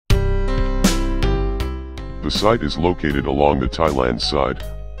The site is located along the Thailand side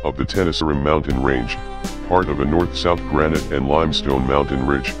of the Tenasserim mountain range, part of a north-south granite and limestone mountain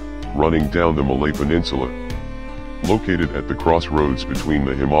ridge, running down the Malay Peninsula. Located at the crossroads between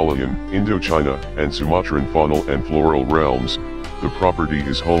the Himalayan, Indochina, and Sumatran faunal and floral realms, the property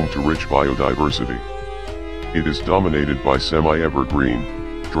is home to rich biodiversity. It is dominated by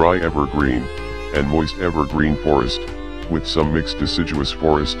semi-evergreen, dry evergreen, and moist evergreen forest, with some mixed deciduous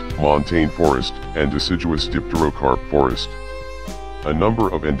forest, montane forest, and deciduous dipterocarp forest. A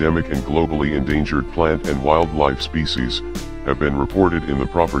number of endemic and globally endangered plant and wildlife species have been reported in the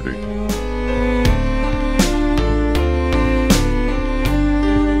property.